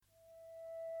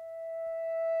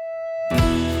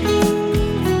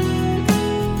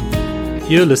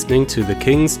You're listening to the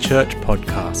King's Church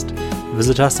podcast.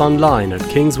 Visit us online at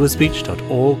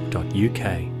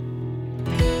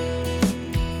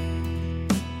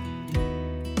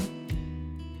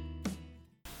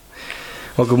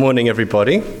kingswisbeach.org.uk. Well, good morning,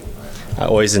 everybody. I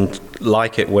always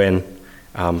like it when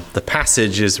the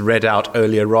passage is read out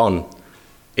earlier on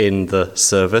in the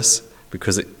service,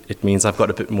 because it means I've got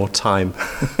a bit more time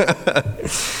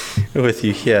with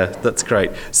you here. That's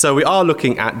great. So we are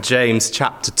looking at James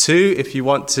chapter 2. If you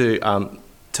want to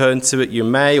turn to it, you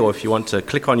may, or if you want to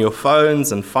click on your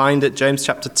phones and find it, James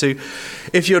chapter 2.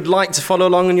 If you'd like to follow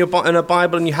along in a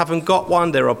Bible and you haven't got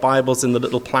one, there are Bibles in the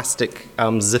little plastic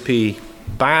zippy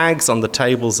bags on the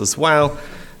tables as well.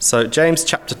 So James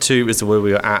chapter 2 is where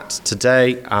we are at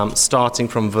today, starting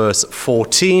from verse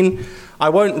 14. I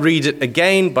won't read it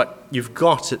again, but you've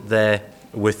got it there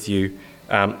with you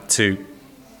to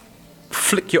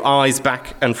flick your eyes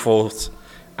back and forth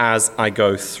as I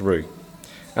go through.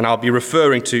 And I'll be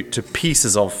referring to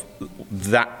pieces of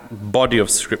that body of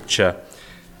Scripture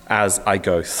as I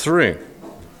go through.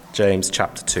 James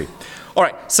chapter 2. All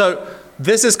right, so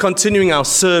this is continuing our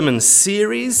sermon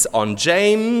series on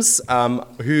James,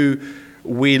 who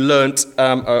we learnt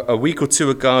a week or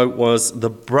two ago was the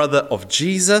brother of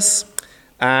Jesus.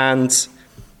 And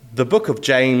the book of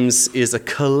James is a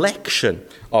collection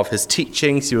of his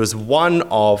teachings. He was one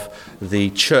of the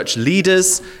church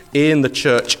leaders in the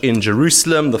church in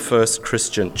Jerusalem, the first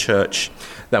Christian church.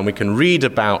 Then we can read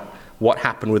about what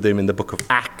happened with him in the book of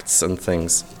Acts and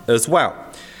things as well.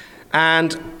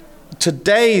 And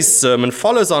today's sermon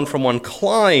follows on from one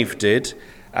Clive did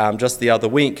just the other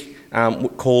week,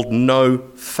 called No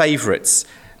Favourites.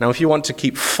 Now, if you want to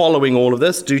keep following all of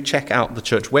this, do check out the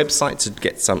church website to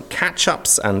get some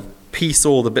catch-ups and piece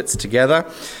all the bits together.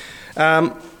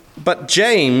 But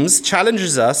James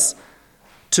challenges us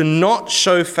to not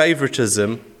show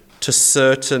favoritism to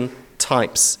certain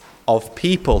types of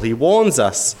people. He warns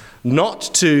us not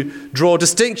to draw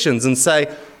distinctions and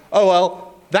say, oh,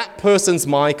 well, that person's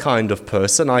my kind of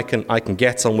person. I can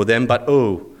get on with them, but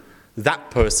that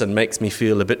person makes me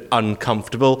feel a bit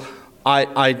uncomfortable.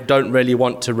 I don't really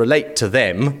want to relate to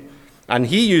them. And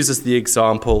he uses the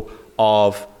example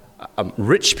of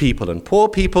rich people and poor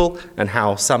people, and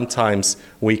how sometimes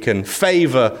we can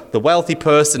favor the wealthy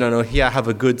person and, here, have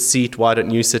a good seat, why don't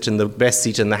you sit in the best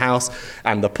seat in the house?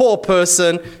 And the poor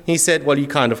person, he said, well, you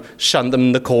kind of shun them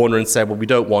in the corner and say, well, we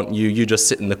don't want you, you just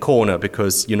sit in the corner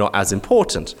because you're not as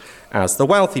important as the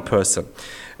wealthy person.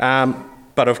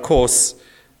 But of course,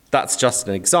 that's just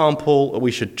an example.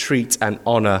 We should treat and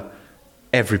honor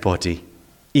everybody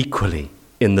equally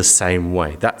in the same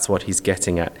way. That's what he's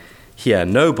getting at here.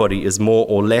 Nobody is more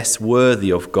or less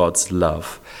worthy of God's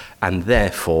love, and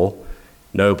therefore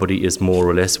nobody is more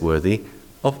or less worthy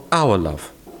of our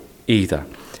love either.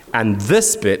 And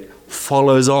this bit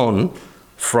follows on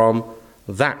from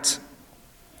that.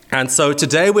 And so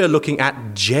today we're looking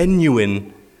at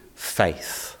genuine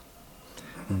faith.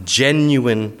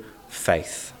 Genuine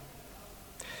faith.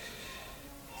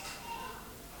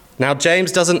 Now,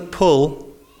 James doesn't pull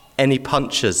any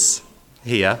punches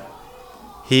here.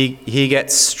 He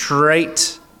gets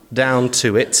straight down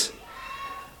to it.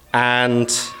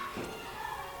 And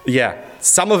yeah,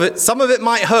 some of it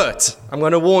might hurt. I'm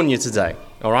going to warn you today,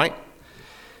 all right?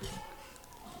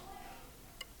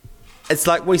 It's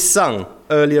like we sung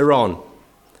earlier on.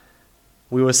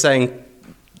 We were saying,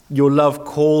 your love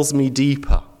calls me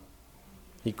deeper.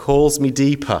 He calls me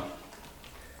deeper.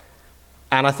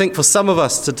 And I think for some of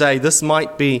us today, this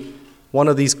might be one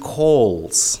of these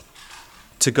calls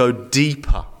to go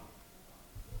deeper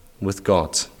with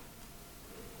God.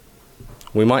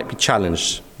 We might be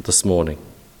challenged this morning.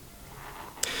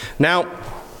 Now,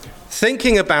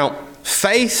 thinking about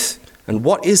faith and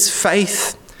what is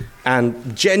faith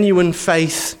and genuine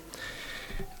faith,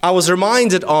 I was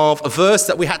reminded of a verse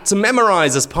that we had to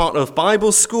memorize as part of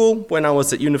Bible school when I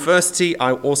was at university.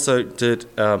 I also did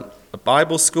a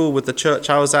Bible school with the church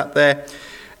I was at there.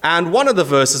 And one of the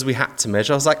verses we had to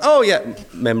measure, I was like,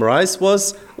 memorize,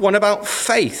 was one about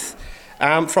faith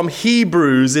from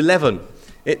Hebrews 11.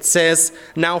 It says,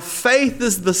 now faith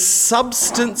is the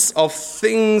substance of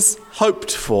things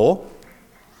hoped for,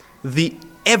 the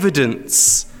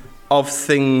evidence of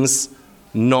things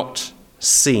not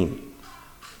seen.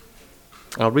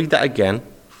 I'll read that again.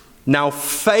 Now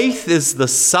faith is the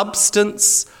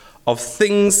substance of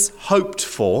things hoped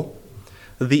for,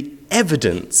 the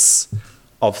evidence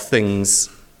of things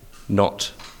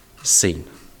not seen.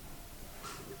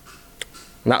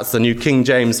 And that's the New King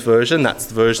James Version. That's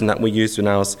the version that we used when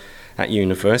I was at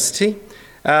university.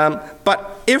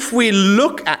 But if we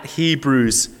look at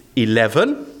Hebrews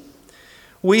 11,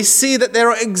 we see that there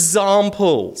are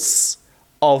examples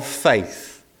of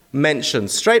faith mentioned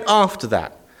straight after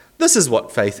that. This is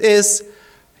what faith is.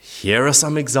 Here are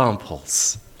some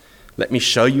examples. Let me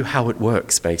show you how it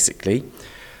works, basically.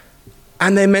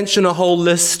 And they mention a whole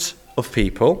list of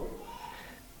people.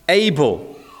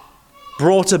 Abel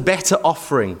brought a better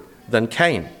offering than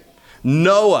Cain.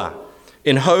 Noah,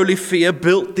 in holy fear,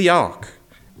 built the ark.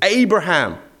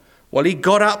 Abraham, well, he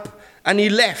got up and he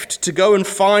left to go and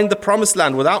find the promised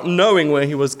land without knowing where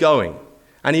he was going.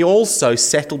 And he also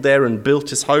settled there and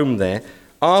built his home there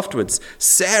afterwards.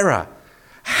 Sarah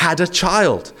had a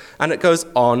child, and it goes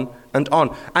on and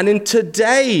on. And in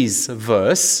today's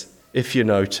verse, if you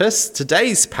notice,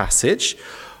 today's passage,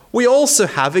 we also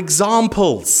have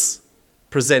examples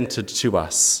presented to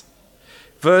us.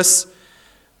 Verse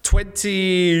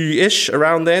 20-ish,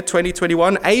 around there, 20,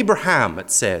 21, Abraham, it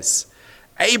says.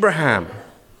 Abraham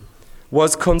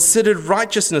was considered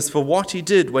righteousness for what he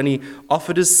did when he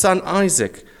offered his son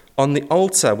Isaac on the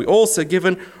altar. We also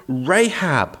given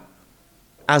Rahab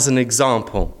as an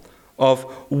example of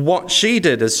what she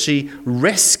did as she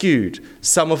rescued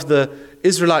some of the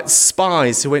Israelite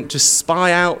spies who went to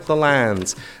spy out the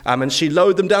land. And she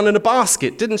lowered them down in a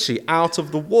basket, didn't she, out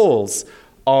of the walls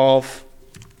of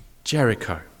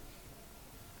Jericho.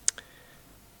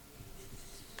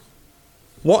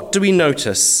 What do we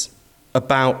notice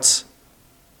about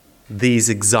these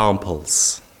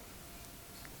examples?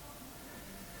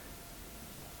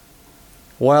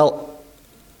 Well,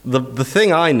 the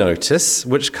thing I notice,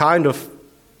 which kind of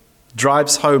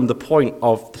drives home the point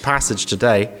of the passage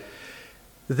today,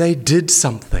 they did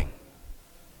something.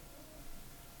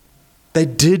 They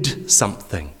did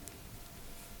something.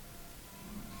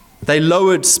 They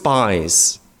lowered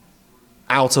spies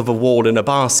out of a wall in a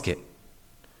basket.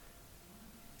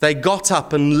 They got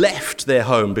up and left their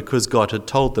home because God had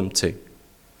told them to.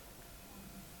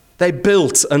 They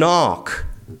built an ark.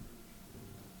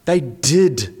 They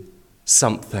did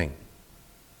something.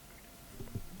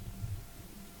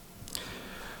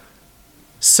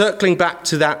 Circling back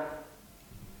to that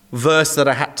verse that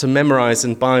I had to memorize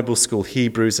in Bible school,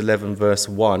 Hebrews 11 verse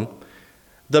 1,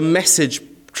 the Message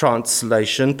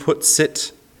translation puts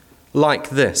it like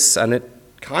this, and it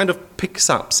kind of picks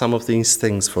up some of these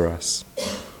things for us.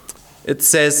 It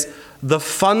says, the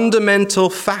fundamental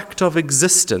fact of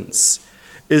existence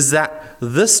is that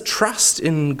this trust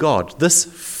in God, this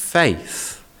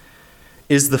faith,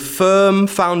 is the firm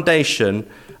foundation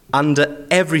under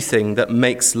everything that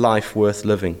makes life worth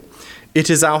living. It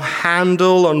is our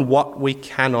handle on what we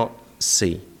cannot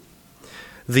see.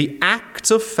 The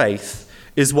act of faith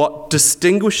is what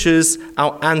distinguishes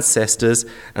our ancestors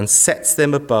and sets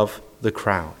them above the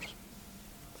crowd.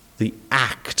 The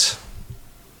act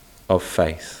of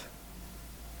faith.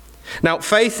 Now,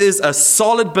 faith is a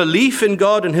solid belief in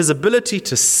God and his ability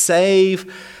to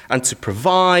save and to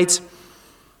provide.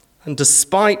 And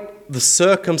despite the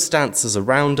circumstances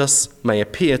around us may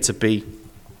appear to be,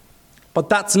 but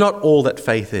that's not all that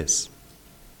faith is.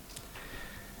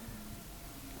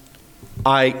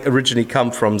 I originally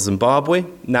come from Zimbabwe.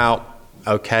 Now,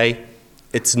 okay,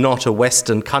 it's not a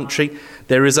Western country.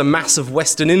 There is a massive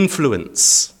Western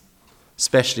influence,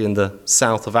 especially in the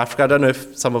south of Africa. I don't know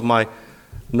if some of my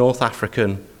North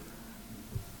African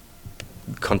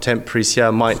contemporaries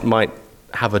here might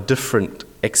have a different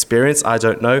experience. I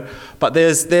don't know. But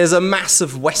there's a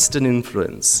massive Western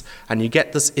influence, and you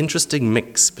get this interesting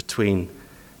mix between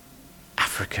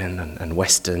African and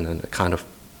Western, and it kind of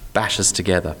bashes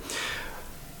together.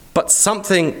 But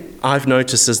something I've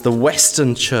noticed is the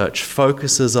Western church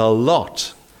focuses a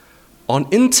lot on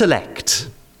intellect,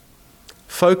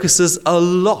 focuses a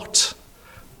lot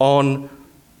on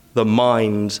the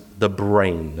mind, the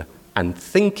brain, and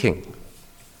thinking.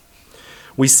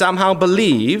 We somehow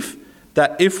believe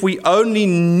that if we only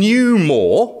knew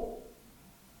more,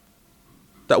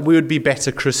 that we would be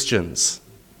better Christians.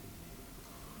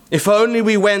 If only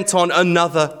we went on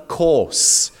another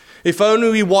course. If only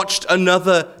we watched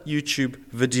another YouTube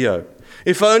video.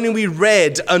 If only we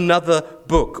read another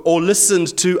book or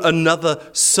listened to another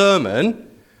sermon,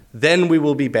 then we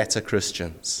will be better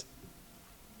Christians.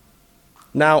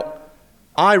 Now,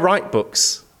 I write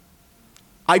books.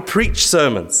 I preach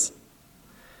sermons.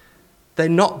 They're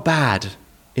not bad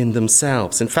in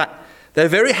themselves. In fact, they're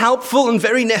very helpful and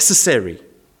very necessary.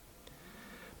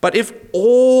 But if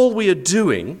all we are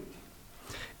doing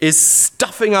is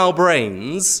stuffing our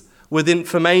brains with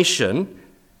information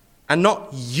and not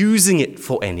using it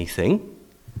for anything,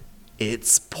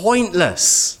 it's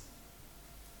pointless.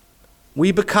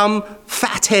 We become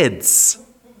fatheads,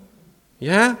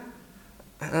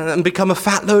 and become a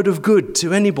fat load of good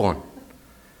to anyone.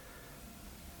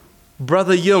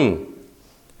 Brother Jung,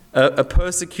 a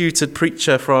persecuted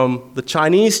preacher from the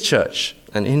Chinese church,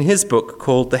 and in his book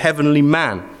called The Heavenly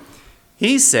Man,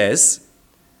 he says,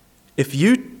 if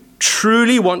you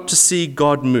truly want to see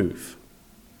God move,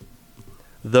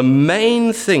 the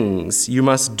main things you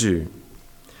must do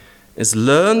is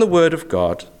learn the Word of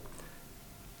God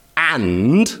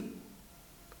and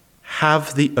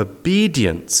have the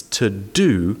obedience to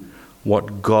do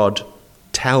what God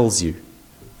tells you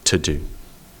to do.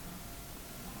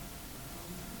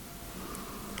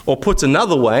 Or put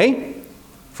another way,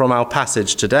 from our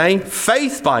passage today,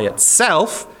 faith by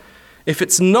itself, if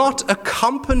it's not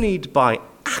accompanied by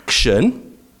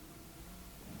action,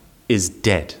 is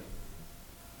dead.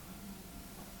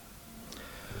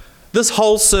 This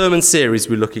whole sermon series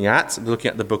we're looking at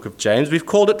the book of James, we've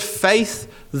called it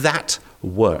Faith That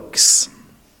Works.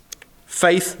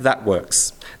 Faith that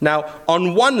works. Now,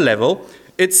 on one level,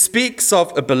 it speaks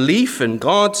of a belief in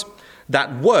God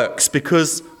that works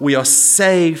because we are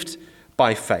saved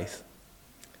by faith.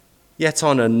 Yet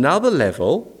on another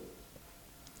level,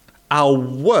 our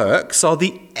works are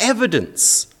the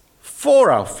evidence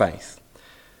for our faith,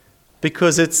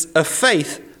 because it's a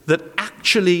faith that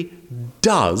actually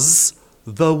does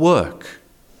the work.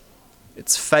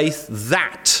 It's faith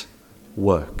that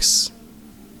works,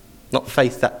 not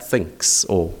faith that thinks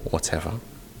or whatever.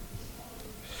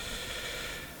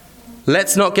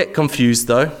 Let's not get confused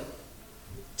though.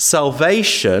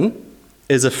 Salvation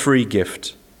is a free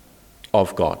gift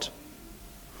of God.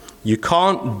 You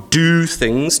can't do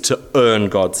things to earn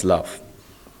God's love.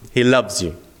 He loves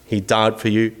you. He died for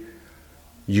you.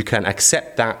 You can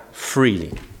accept that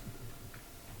freely.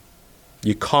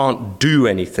 You can't do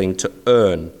anything to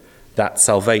earn that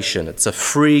salvation. It's a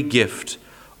free gift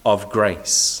of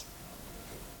grace.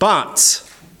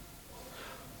 But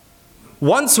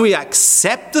once we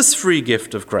accept this free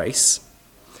gift of grace,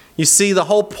 you see, the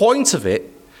whole point of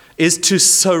it is to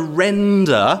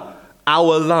surrender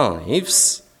our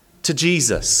lives to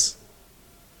Jesus.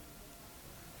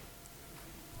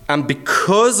 And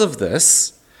because of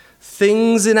this,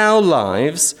 things in our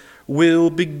lives will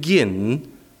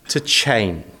begin to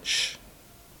change.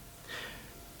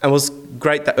 And it was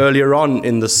great that earlier on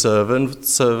in the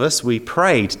service we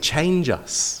prayed, change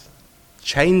us.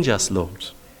 Change us, Lord.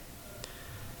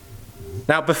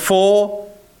 Now, before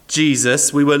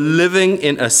Jesus, we were living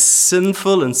in a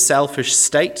sinful and selfish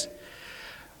state.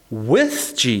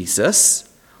 With Jesus,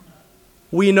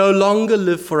 we no longer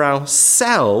live for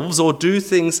ourselves or do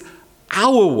things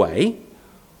our way.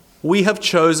 We have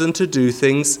chosen to do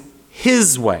things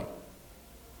His way.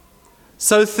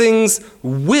 So things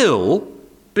will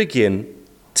begin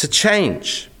to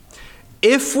change.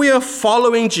 If we are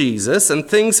following Jesus and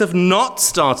things have not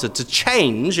started to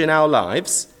change in our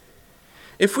lives,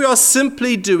 if we are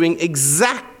simply doing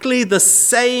exactly the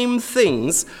same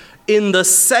things in the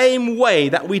same way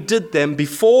that we did them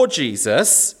before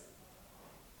Jesus,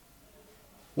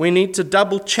 we need to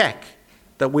double check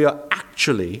that we are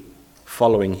actually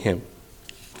following Him.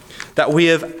 That we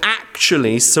have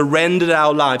actually surrendered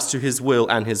our lives to His will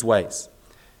and His ways.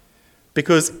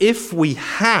 Because if we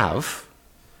have,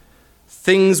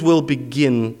 things will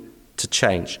begin to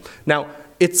change. Now,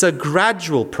 it's a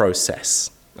gradual process,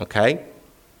 okay?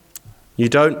 You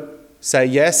don't say,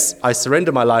 yes, I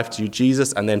surrender my life to you,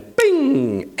 Jesus, and then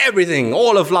bing, everything,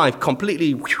 all of life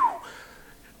completely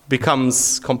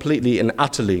becomes completely and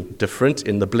utterly different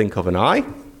in the blink of an eye.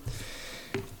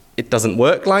 It doesn't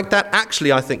work like that.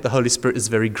 Actually, I think the Holy Spirit is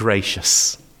very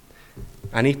gracious.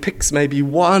 And He picks maybe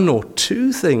one or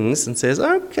two things and says,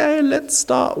 okay, let's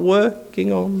start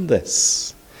working on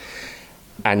this.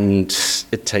 And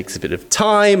it takes a bit of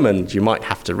time, and you might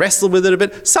have to wrestle with it a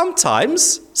bit.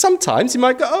 Sometimes you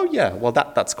might go, oh yeah, well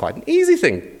that's quite an easy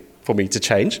thing for me to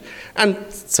change. And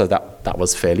so that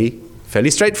was fairly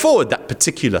straightforward, that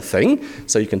particular thing.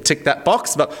 So you can tick that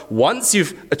box. But once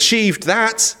you've achieved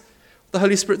that, the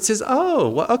Holy Spirit says, oh,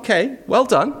 well, okay, well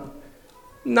done.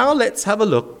 Now let's have a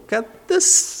look at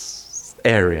this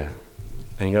area.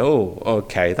 And you go, oh,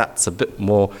 okay, that's a bit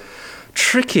more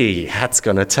tricky. That's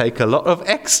going to take a lot of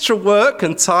extra work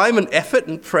and time and effort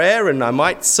and prayer, and I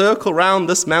might circle around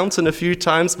this mountain a few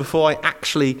times before I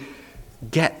actually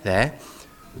get there.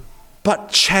 But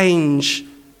change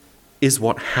is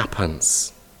what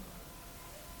happens.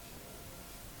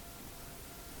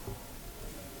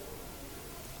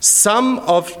 Some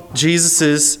of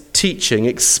Jesus' teaching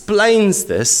explains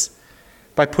this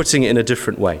by putting it in a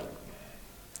different way.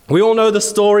 We all know the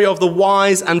story of the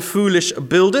wise and foolish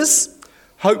builders,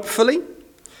 hopefully.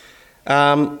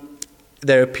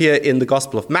 They appear in the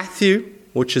Gospel of Matthew,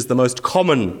 which is the most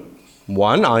common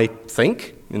one, I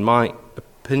think, in my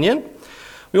opinion.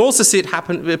 We also see it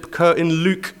occur in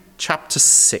Luke chapter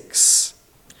 6.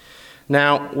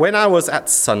 Now, when I was at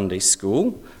Sunday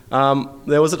school,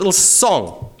 there was a little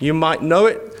song. You might know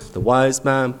it. The wise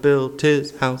man built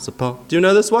his house upon. Do you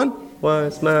know this one?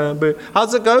 Wise man built.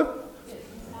 How's it go?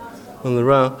 On the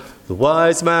round. The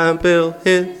wise man built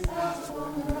his.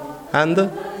 And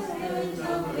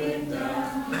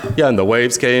the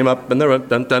waves came up and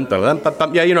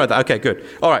yeah, you know that. Okay, good.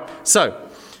 All right. So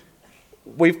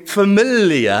we're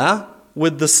familiar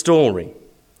with the story,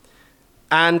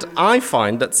 and I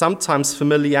find that sometimes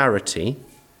familiarity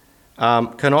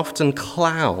can often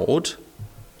cloud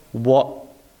what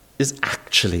is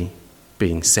actually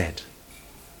being said.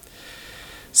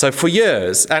 So for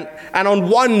years, and on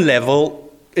one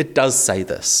level, it does say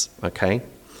this, okay?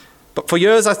 But for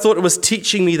years, I thought it was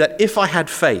teaching me that if I had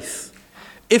faith,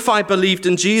 if I believed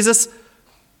in Jesus,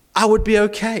 I would be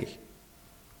okay.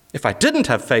 If I didn't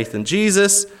have faith in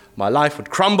Jesus, my life would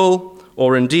crumble,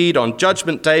 or indeed on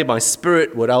Judgment Day, my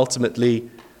spirit would ultimately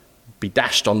be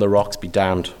dashed on the rocks, be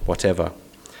damned, whatever.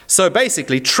 So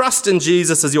basically, trust in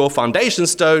Jesus as your foundation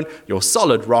stone, your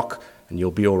solid rock, and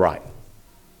you'll be all right.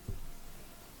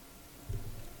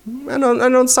 And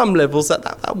on some levels,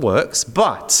 that works,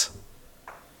 but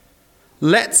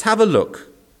let's have a look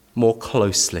more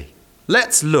closely.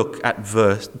 Let's look at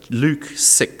Luke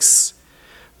 6,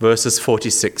 verses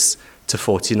 46 to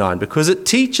 49, because it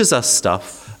teaches us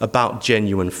stuff about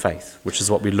genuine faith, which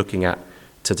is what we're looking at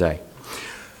today.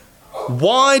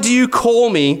 Why do you call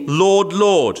me Lord,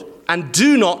 Lord, and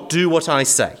do not do what I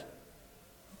say?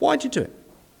 Why do you do it?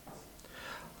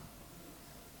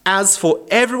 As for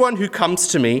everyone who comes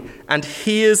to me and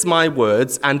hears my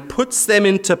words and puts them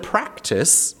into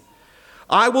practice,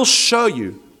 I will show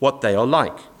you what they are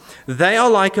like. They are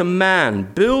like a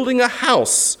man building a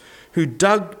house who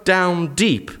dug down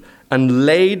deep and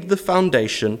laid the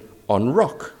foundation on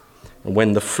rock. And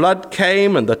when the flood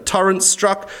came and the torrent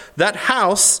struck, that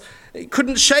house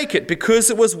couldn't shake it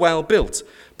because it was well built.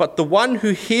 But the one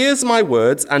who hears my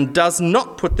words and does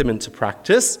not put them into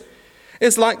practice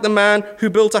is like the man who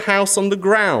built a house on the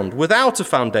ground without a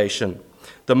foundation.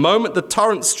 The moment the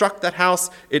torrent struck that house,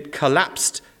 it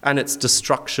collapsed and its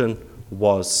destruction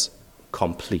was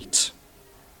complete.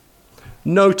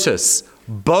 Notice,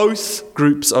 both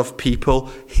groups of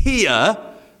people hear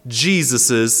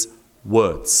Jesus'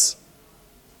 words.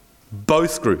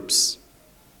 Both groups.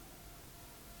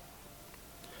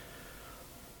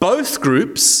 Both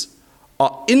groups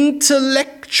are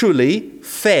intellectually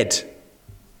fed.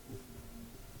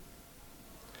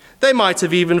 They might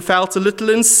have even felt a little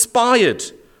inspired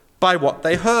by what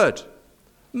they heard.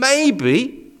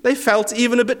 Maybe they felt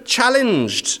even a bit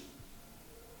challenged.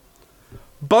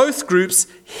 Both groups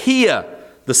hear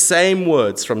the same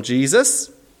words from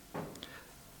Jesus.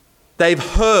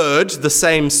 They've heard the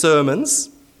same sermons.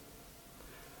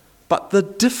 But the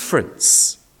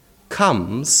difference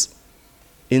comes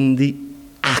in the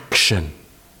action.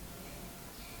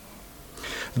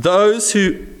 Those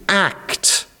who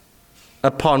act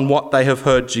upon what they have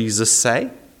heard Jesus say,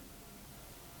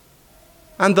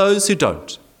 and those who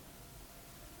don't.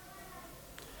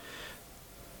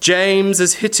 James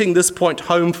is hitting this point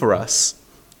home for us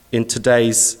in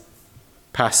today's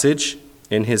passage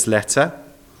in his letter.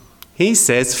 He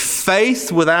says,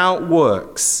 faith without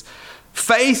works,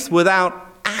 faith without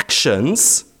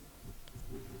actions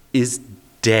is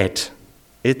dead.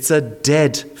 It's a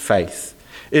dead faith.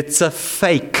 It's a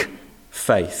fake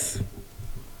faith.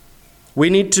 We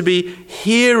need to be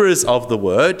hearers of the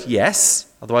word,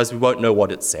 yes, otherwise we won't know what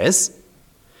it says.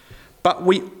 But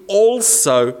we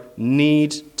also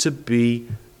need to be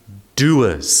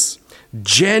doers.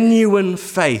 Genuine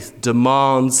faith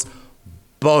demands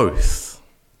both.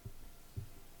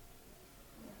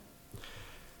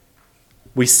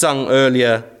 We sung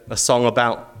earlier a song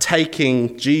about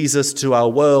taking Jesus to our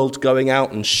world, going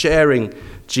out and sharing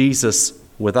Jesus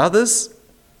with others.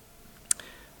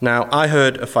 Now, I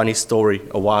heard a funny story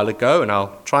a while ago, and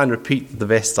I'll try and repeat the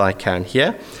best I can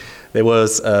here. There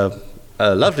was a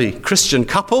lovely Christian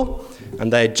couple,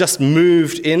 and they had just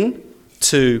moved in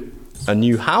to a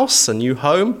new house, a new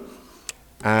home,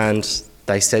 and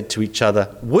they said to each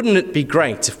other, wouldn't it be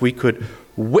great if we could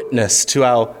witness to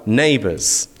our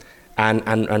neighbors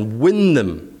and win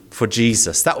them for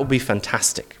Jesus? That would be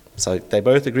fantastic. So they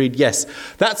both agreed, yes,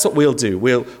 that's what we'll do.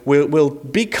 We'll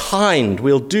be kind.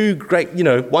 We'll do great,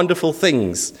 wonderful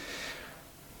things.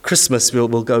 Christmas,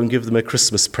 we'll go and give them a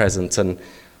Christmas present. And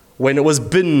when it was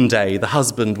bin day, the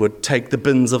husband would take the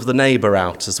bins of the neighbor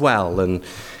out as well. And,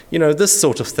 this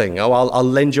sort of thing. Oh, I'll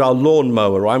lend you our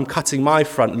lawnmower, or I'm cutting my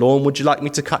front lawn. Would you like me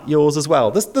to cut yours as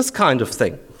well? This kind of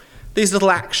thing. These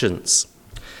little actions.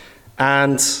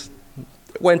 And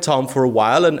it went on for a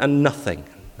while and nothing.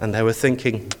 And they were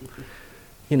thinking,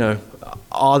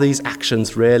 are these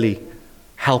actions really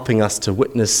helping us to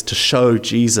witness, to show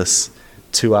Jesus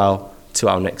to our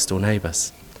next door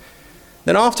neighbors?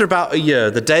 Then after about a year,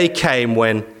 the day came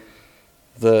when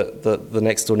the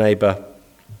next door neighbor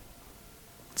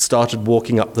started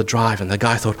walking up the drive, and the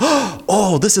guy thought,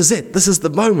 oh, this is it. This is the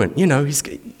moment.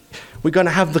 We're going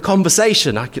to have the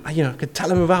conversation. I could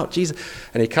tell him about Jesus.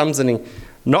 And he comes and he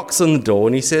knocks on the door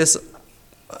and he says,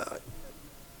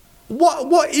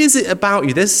 what is it about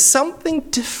you? There's something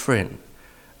different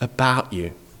about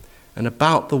you and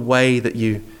about the way that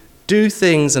you do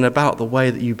things and about the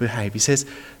way that you behave. He says,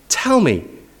 tell me,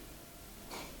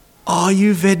 are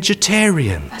you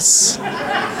vegetarians?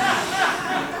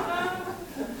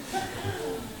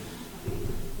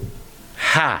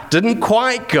 Didn't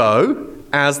quite go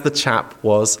as the chap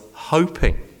was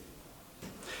hoping.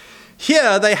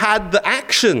 Here they had the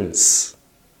actions,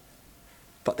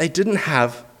 but they didn't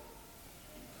have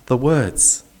the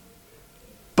words.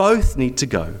 Both need to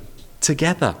go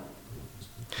together.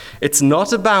 It's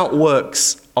not about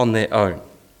works on their own.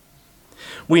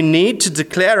 We need to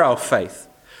declare our faith,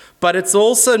 but it's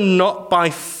also not by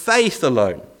faith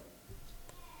alone.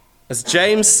 As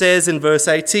James says in verse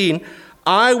 18,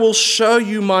 I will show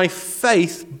you my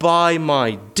faith by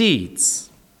my deeds.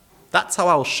 That's how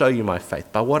I will show you my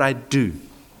faith, by what I do.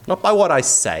 Not by what I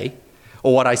say,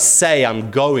 or what I say I'm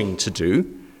going to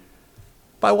do,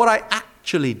 by what I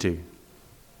actually do.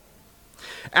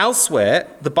 Elsewhere,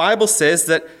 the Bible says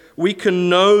that we can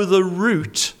know the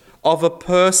root of a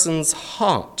person's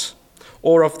heart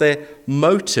or of their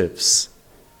motives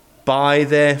by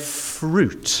their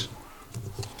fruit.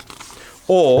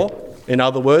 Or, in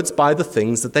other words, by the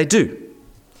things that they do.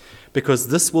 Because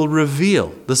this will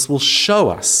reveal, this will show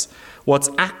us what's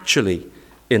actually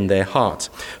in their heart.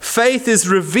 Faith is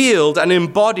revealed and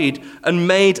embodied and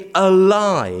made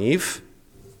alive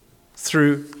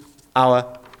through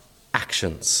our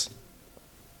actions.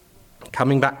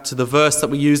 Coming back to the verse that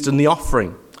we used in the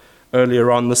offering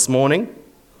earlier on this morning,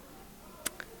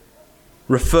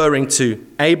 referring to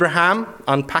Abraham,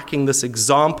 unpacking this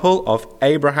example of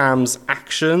Abraham's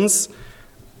actions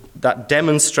that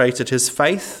demonstrated his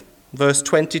faith. Verse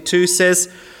 22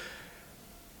 says,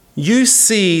 you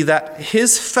see that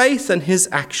his faith and his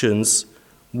actions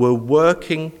were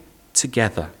working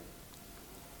together,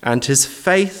 and his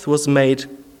faith was made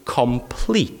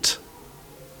complete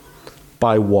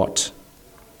by what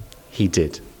he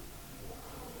did.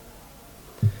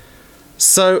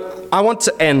 So I want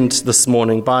to end this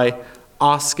morning by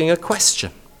asking a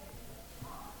question.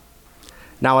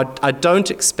 Now, I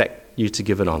don't expect you to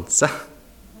give an answer.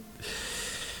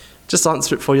 Just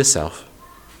answer it for yourself.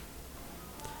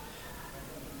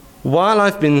 While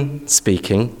I've been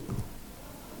speaking,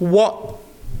 what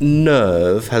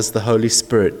nerve has the Holy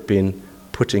Spirit been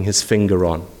putting his finger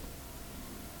on?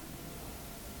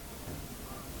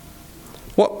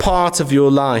 What part of your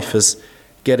life is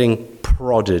getting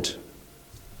prodded?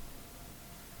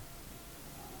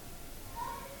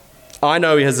 I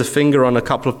know he has a finger on a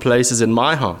couple of places in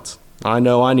my heart. I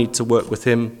know I need to work with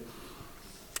him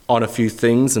on a few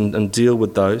things and deal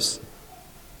with those.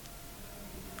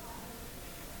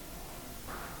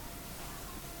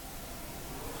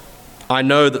 I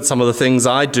know that some of the things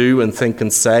I do and think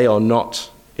and say are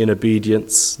not in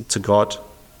obedience to God.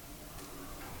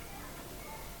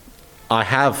 I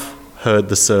have heard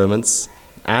the sermons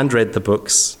and read the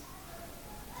books.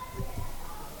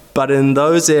 But in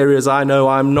those areas, I know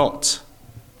I'm not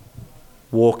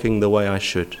walking the way I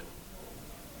should.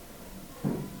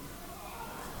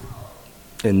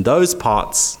 In those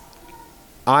parts,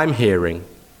 I'm hearing,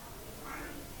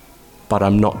 but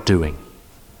I'm not doing.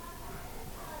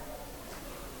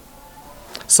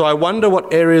 So I wonder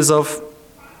what areas of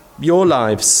your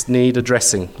lives need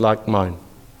addressing like mine.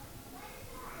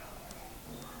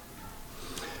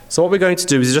 So what we're going to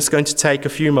do is just going to take a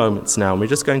few moments now, and we're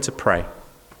just going to pray.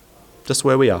 Just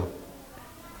where we are.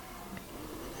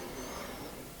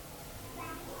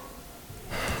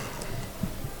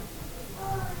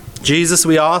 Jesus,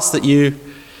 we ask that you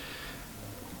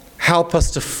help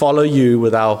us to follow you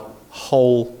with our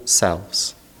whole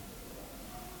selves.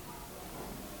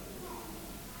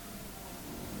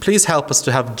 Please help us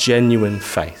to have genuine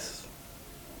faith.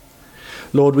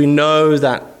 Lord, we know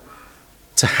that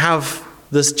to have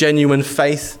this genuine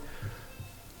faith,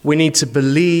 we need to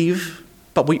believe,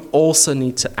 but we also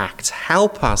need to act.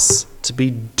 Help us to be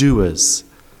doers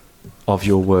of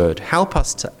your word. Help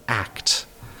us to act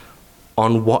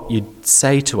on what you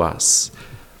say to us,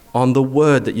 on the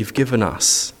word that you've given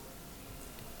us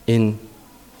in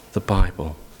the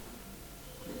Bible.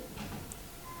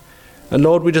 And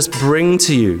Lord, we just bring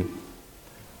to you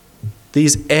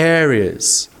these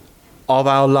areas of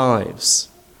our lives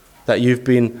that you've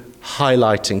been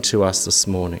highlighting to us this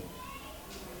morning.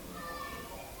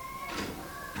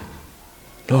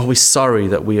 Lord, we're sorry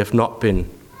that we have not been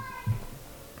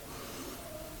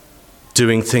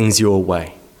doing things your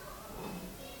way.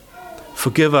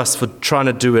 Forgive us for trying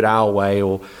to do it our way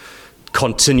or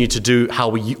continue to do how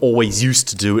we always used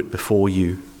to do it before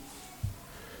you.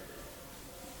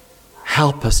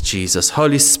 Help us, Jesus.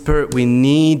 Holy Spirit, we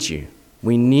need you.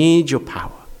 We need your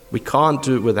power. We can't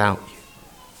do it without you.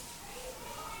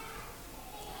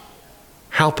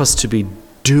 Help us to be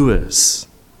doers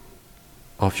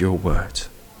of your word.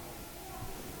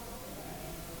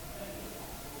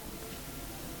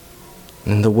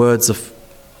 In the words of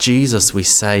Jesus, we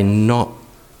say, not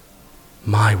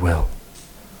my will,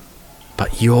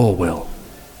 but your will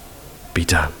be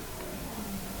done.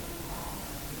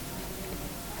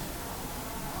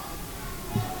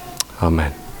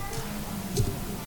 Amen.